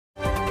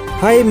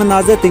Hai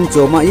menaza ting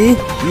choma I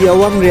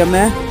awang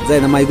riame zai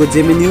namai go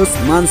Zeme news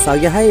man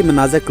sage hai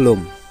menaza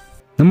klum.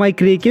 Namai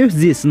kreke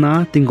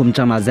zisna tingkum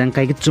chana zang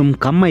kai chum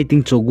kamai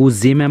ting chogu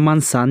Zeme man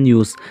san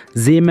news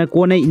Zeme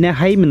kone ine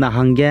hai mena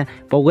hangge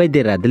pogai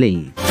dera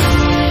dele.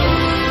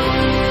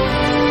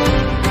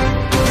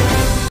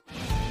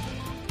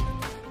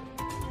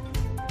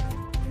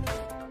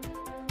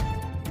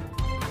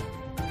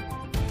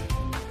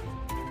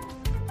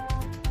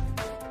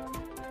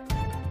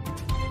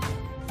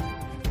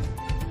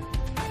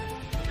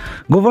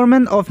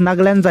 Government of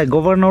Nagaland zai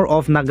Governor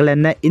of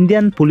Nagaland na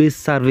Indian Police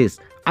Service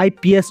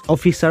IPS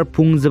officer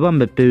Phung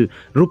Zabam Bepu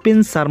Rupin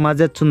Sharma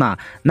chuna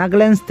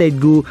Nagaland State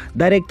gu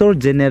Director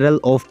General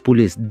of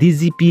Police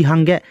DGP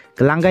hange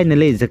kalangai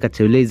nele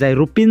jakachule zai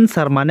Rupin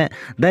Sharma ne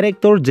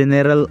Director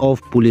General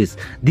of Police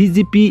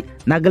DGP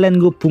Nagaland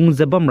gu Phung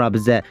Zabam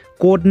rabje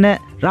court ne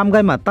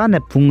ramgai mata ne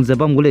Phung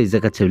Zabam gule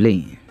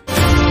jakachule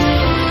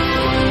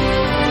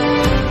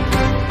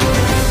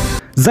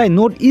Zai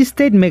North East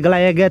State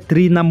Meghalaya ge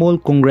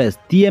Trinamool Congress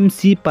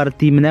TMC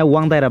party mena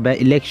wangdai rabe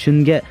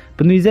election ge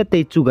pnuize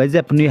te chuga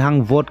je pnui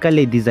hang vote ka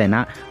le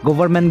designa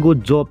government go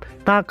job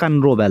ta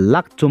kan robe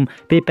lakchum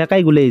pe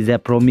pekai gule je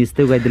promise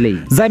te gai dile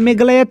Zai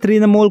Meghalaya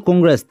Trinamool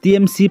Congress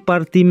TMC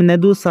party mena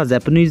du sa je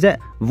pnuize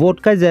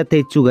vote ka je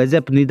te chuga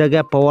je pnui da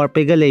ge power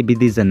pe ga le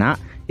bidizana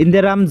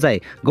inderam zai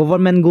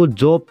government go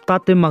job ta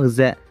te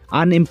magje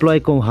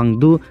unemployed ko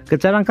hangdu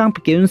kacharang kang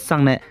pikeun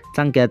sangne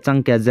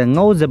changkya je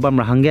ngau je bam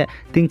hange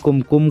ting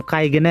kum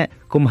kai gene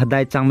kum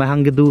hadai changma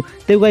hangedu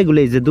tewai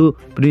gule jedu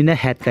prine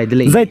head kai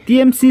dile zai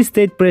TMC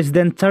state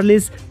president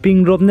Charles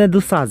Pingrop ne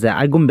du sa je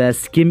agumbe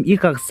scheme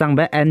ikak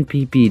sangba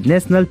NPP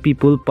National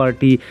People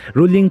Party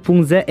ruling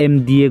pungje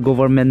MDA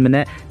government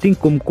mene ting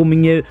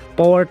kumingye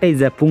power te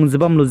je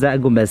pungjbam lu ja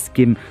agumbe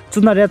scheme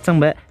chunare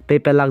changba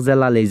pepe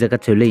lakjala leja ka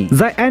chule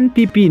zai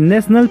NPP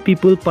National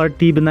People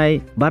Party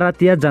banai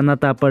Bharatiya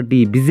Janata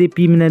Party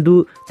BJP mene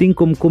du ting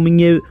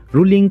kumingye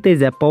ruling te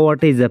je power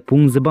te je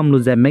pungjbam lu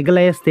ja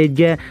Meghalaya state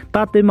ge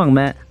tate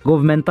mangme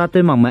government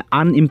tate mangme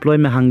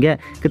unemployment hange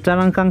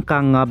kacharang kang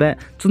kangabe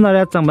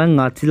chunare changba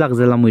ngachi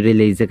lakjala muire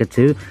leja ka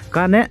chu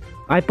kane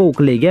aipo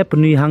klege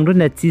pnui hangru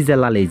na chi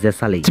jala leja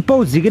sale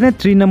chipo jigene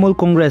Trinamool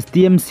Congress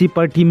TMC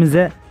party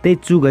mje te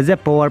chuga je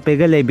power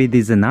pega lebe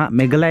dizana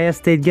Meghalaya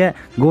state ge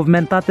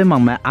government tate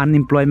mangme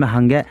unemployment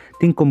hange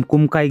ting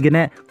kum kai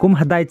gene kum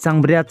hadai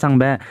changbria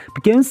changbe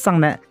pikeun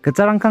sangne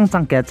kacharang kang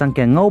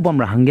changke ngau bam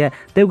ra hange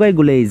teugai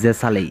gule je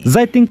sale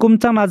zai ting kum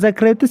changna ja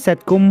krete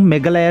set kum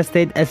Meghalaya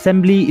state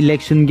assembly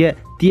election ge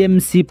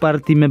TMC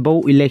party में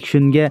बहु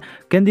election ge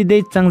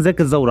candidate changja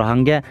ka zawra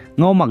hange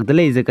ngau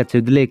magdale je ka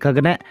chudle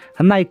khagna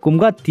hanai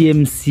kumga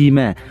TMC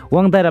में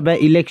wangda rabe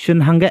election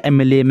hange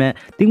MLA में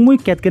tingmui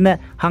ketkene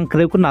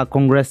hangkre kuna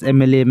Congress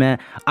MLA में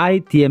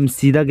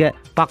ITMC da ge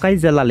pakai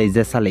jala le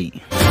je sale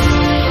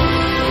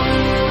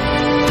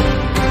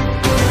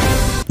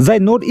Zai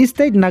North East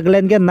State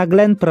Nagaland ge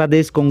Nagaland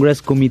Pradesh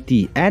Congress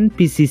Committee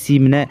NPCC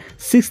mne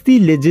 60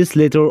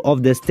 legislator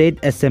of the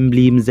state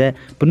assembly mje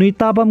pnui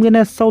tabam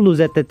gene saulu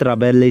je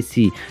tetrabe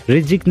lesi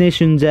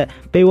resignation je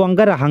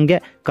pewangara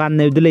hange kan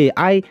neudle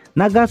I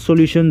Naga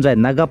solution je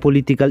Naga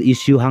political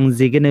issue hang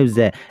jegene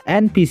je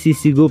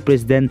NPCC gu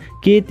president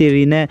K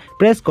Terine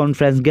press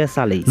conference ge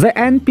sale the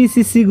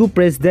NPCC gu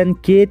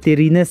president K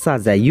Terine sa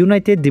je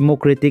United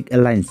Democratic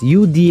Alliance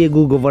UDA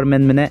gu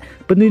government mne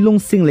pnui lung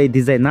sing le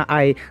design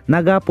I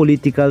Naga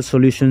political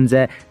solution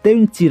je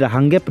teunchi ra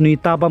hange pnui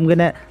tabam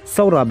gene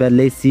saura be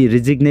lesi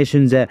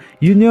resignation je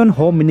Union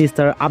Home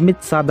Minister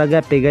Amit Shah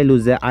daga pegailu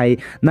je I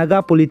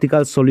Naga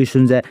political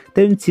solution je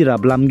teunchi ra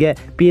blamge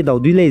pe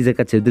daudui le je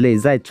ka chedule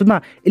jai chuna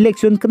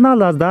election kana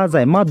la da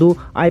jai madu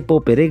I po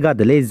perega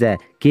dele je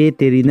ke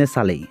terine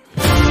sale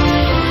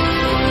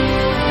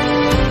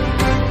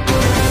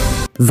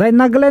Zai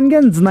Nagaland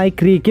gen znai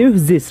kri ke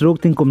jis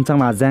rok ting kum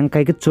changna jang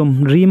kai ke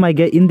chum ri mai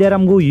ge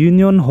Indiaram gu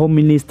Union Home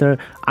Minister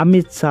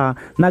Amit Shah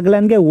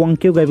Nagaland ge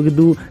wangke ga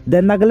du the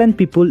Nagaland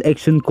People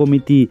Action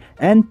Committee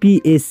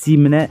NPAC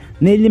mene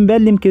nelimbe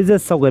limke je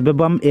sawe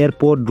bam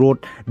airport road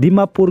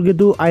Dimapur ge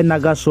du I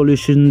Naga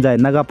solution jai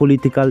Naga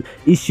political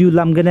issue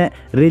lam gene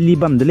rally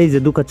bam dele je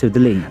du ka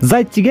chudle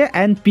zai chige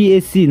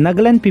NPAC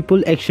Nagaland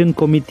People Action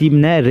Committee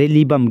mene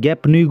rally bam ge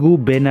pnui gu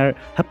banner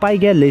hapai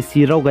ge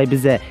lesi ro ga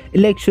bize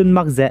election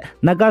mak je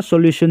Naga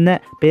solution ne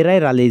perai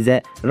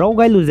raleje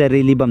rogai luze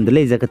rally bam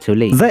dele je ka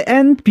chule the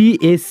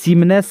NPAC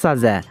mene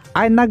saja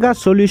I Naga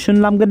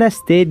solution lam gane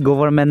state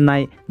government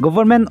nai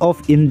government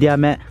of India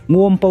me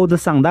ngom pau da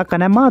sangda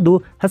kana madu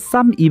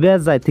hasam ibe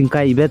zai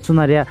thinkai ibe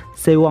chunaria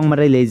sewang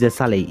marai leje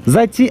sale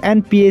zai chi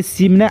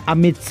NPAC mene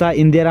Amit Shah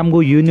Indiaram gu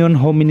Union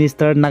Home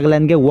Minister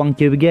Nagaland ge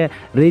wangkebge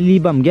rally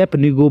bam ge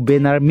pnigu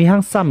banner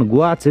mihang sam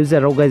gua cheze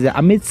rogai je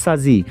Amit Shah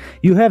ji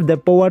you have the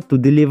power to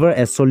deliver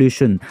a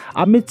solution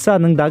Amit Shah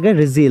nang dage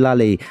rezila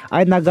le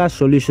I Naga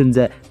solution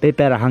je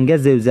paper hange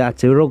je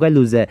ache rogai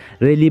luze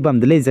rally bam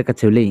dele je ka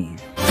chule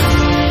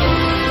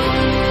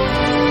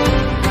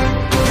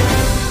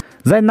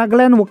Zai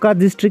Nagaland Waka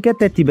district ke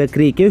tetiba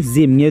kri ke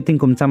Zeme nge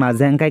tingkum chana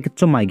jeng kai ke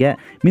chumai ge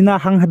mina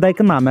hang hadai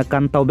ke nama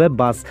kan taube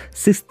bus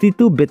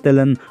 62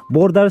 battalion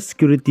border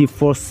security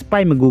force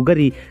spy magu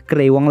gari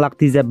krewang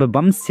lakti je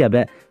bam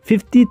siabe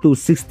 50 to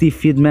 60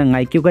 feet me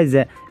ngai kyu ga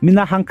je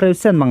mina hang krew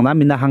sen mangna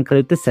mina hang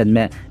krew te sen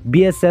me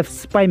BSF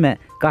spy me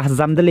ka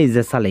jam de le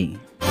je salai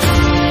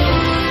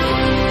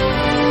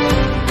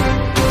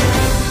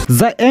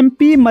The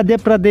MP Madhya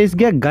Pradesh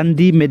ge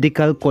Gandhi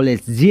Medical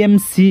College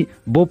GMC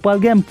Bhopal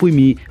ge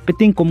puimi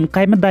peting kum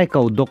kai madai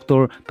kau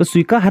doctor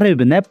pasuika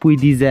harebne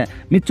puidi je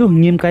michu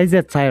ngim kai je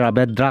chaira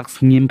be drugs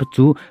ngim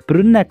pchu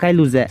prunna kai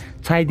lu je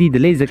chaidi de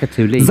le je ka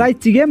chule zai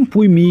chigem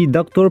puimi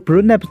doctor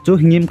prunna pchu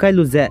ngim kai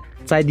lu je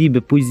chaidi be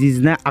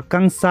puizina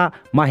akangsa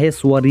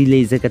maheswari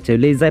le je ka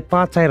chule zai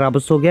pa chaira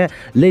bsoge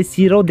le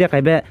siro de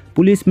kai be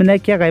police में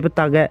क्या गायब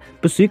तागे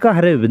पसुइका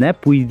हरे बने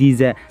पुइदी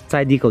जे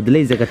चाइदी को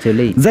दले जे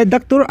कचले जय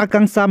doctor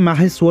आकांक्षा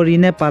माहेश्वरी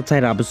ने पाचाई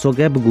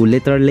राबसोगे बगु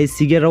लेटर ले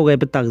सिगे रो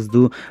गायब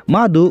तागदु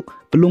मादु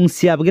पुलुंग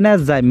सियाबगने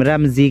जाय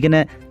मराम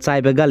जीगने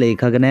चाइबगा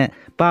लेखगने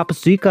पाप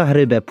सुइका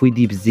हरे बे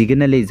पुइदी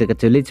जीगने ले जे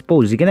कचले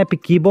चपो जीगने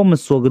पिकीबो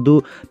मसोगदु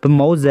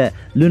पमौजे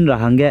लुन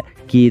रहंगे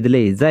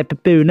कीदले जाय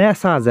पेपेने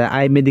साजे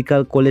आई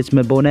मेडिकल कॉलेज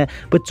में बोने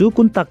पचु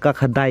कुंता का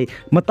खदाई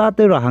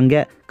मताते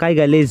रहंगे kai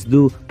ga les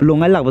du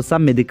plongai lakba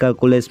sam medical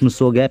college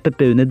musoge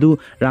pepeune du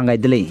rangai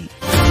dele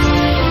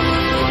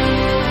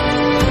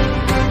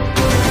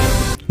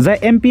Zai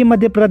MP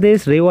Madhya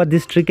Pradesh Rewa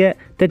district ke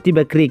teti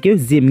bakri ke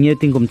Zeme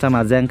tingkum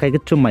chana jang kai ke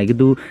chumai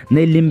du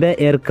nei limbe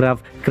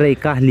aircraft krei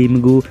ka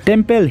limgu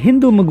temple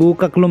hindu mugu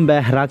kaklumbe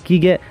raki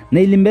ge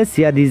nei limbe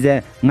sia dize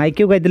ngai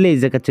ke gai dele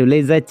je ka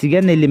chule zai chige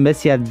nei limbe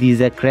sia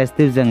dize crash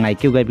te je ngai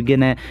ke gai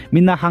bigene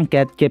mina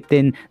hangket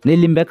captain nei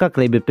limbe ka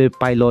krei be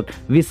pilot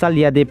visal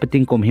yade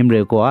petingkum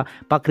himre ko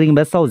pakring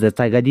be sau je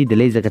chai ga di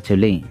dele je ka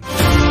chule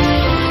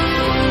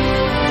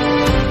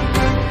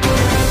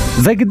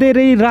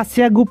Zagdere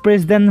Russia gu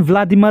President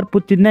Vladimir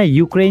Putin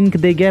ne Ukraine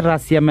kdege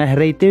Russia me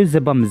hreite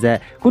zebamze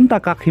kunta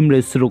ka khimre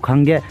suru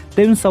khange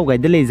teun saugai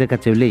dele je ka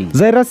chule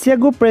Zai Russia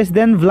gu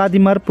President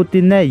Vladimir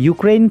Putin ne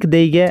Ukraine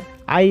kdege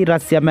ai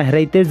Russia me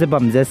hreite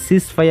zebamze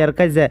ceasefire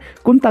ka je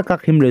kunta ka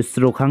khimre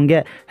suru khange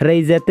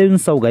hreije teun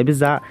saugai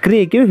biza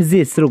kreke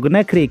hzi suru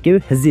gna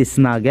kreke hzi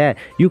snage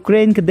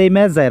Ukraine kdei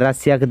me Zai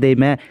Russia kdei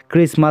me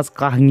Christmas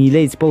ka hangi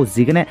le ipo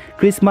zigne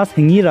Christmas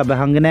hangi ra ba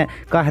hangne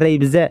ka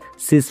hreibize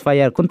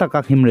ceasefire kunta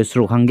ka khimre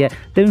suru khange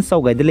teun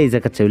saugai dele je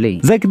ka chule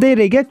zakdei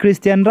rege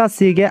Christian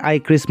Russia ge ai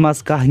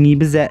Christmas ka hangi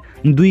bize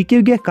dui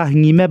ke ge ka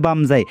hangi me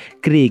bam zai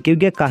kreke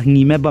ge ka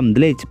hangi me bam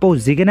dele ipo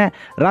zigne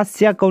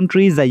Russia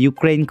country za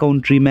Ukraine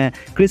country me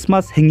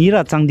Christmas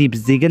hingira changdi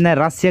bzigene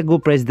Russia go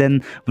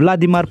President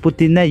Vladimir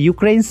Putin ne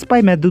Ukraine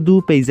spy me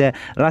dudu peje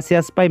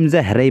Russia spy me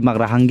je hrei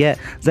magra hange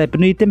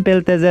jaipnui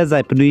temple te je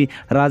jaipnui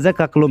raja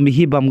kaklomi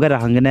hi bamga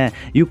hangne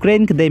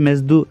Ukraine ke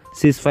demes du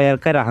ceasefire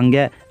ka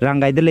hange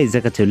rangai de le je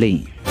ka chule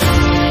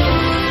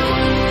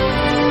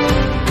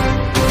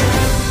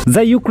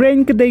The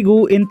Ukraine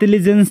kdegu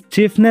intelligence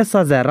chief ne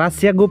saja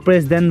Russia go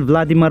President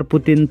Vladimir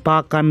Putin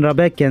pa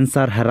kanrabe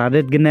cancer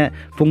hararet gene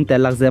fungte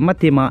lagze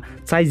matima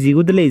chai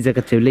jigu dele je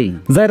ka chule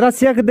The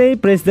Russia kdei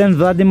President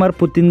Vladimir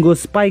Putin go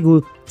spy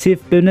gu chief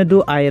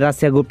penedu ai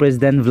Russia go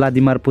President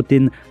Vladimir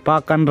Putin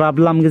pa kanrab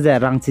lam ge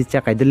rangchi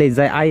chakai dele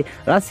jai ai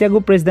Russia go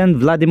President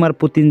Vladimir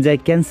Putin je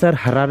cancer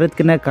hararet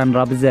kene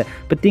kanrab je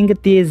peting ke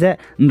teje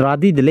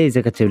nradi dele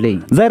je ka chule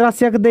The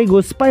Russia kdei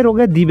go spy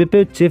roge dibpe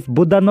chief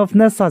Budanov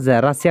ne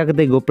saja Russia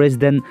kdei go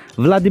President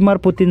Vladimir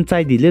Putin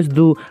chai diles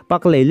du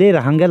paklele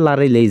rahange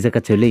lare le je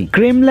ka chule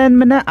Kremlin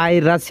mena ai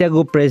Russia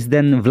go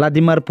President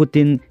Vladimir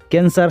Putin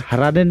cancer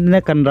hararet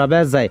ne kanrabe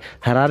jai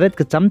hararet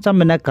ke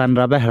chamcham mena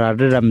kanrabe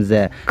hararet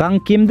ramje kang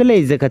kim dele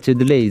je ka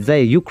chudle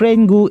jai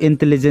Ukraine gu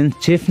intelligence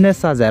chief ne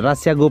saja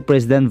Russia go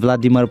President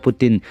Vladimir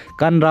Putin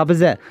kanrabe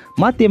je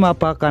matima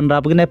pa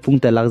kanrab ne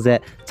pungte lagje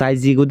chai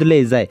ji gu dele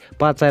jai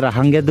pa chai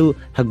rahange du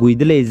hagui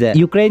dele je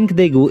Ukraine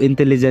ke gu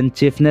intelligence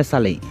chief ne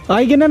salai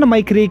ai gena na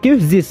mai kre ke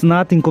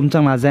jisna tingkum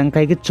chang na jang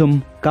kai ke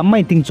chum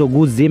kamai ting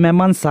chogu Zeme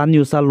man san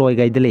yusa loi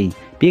gai dele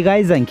pi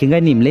gai jang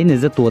kinga nim le ne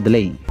je to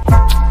dele